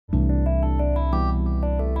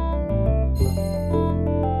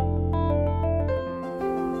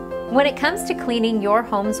When it comes to cleaning your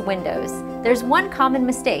home's windows, there's one common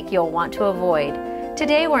mistake you'll want to avoid.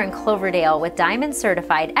 Today we're in Cloverdale with Diamond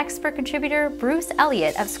Certified expert contributor Bruce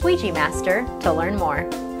Elliott of Squeegee Master to learn more.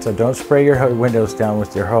 So don't spray your windows down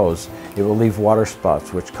with your hose. It will leave water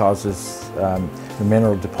spots, which causes the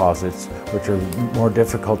mineral deposits, which are more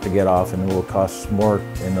difficult to get off, and it will cost more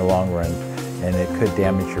in the long run, and it could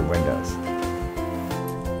damage your windows.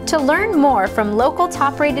 To learn more from local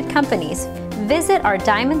top-rated companies, visit our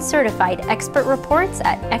Diamond Certified expert reports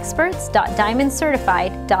at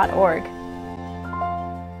experts.diamondcertified.org.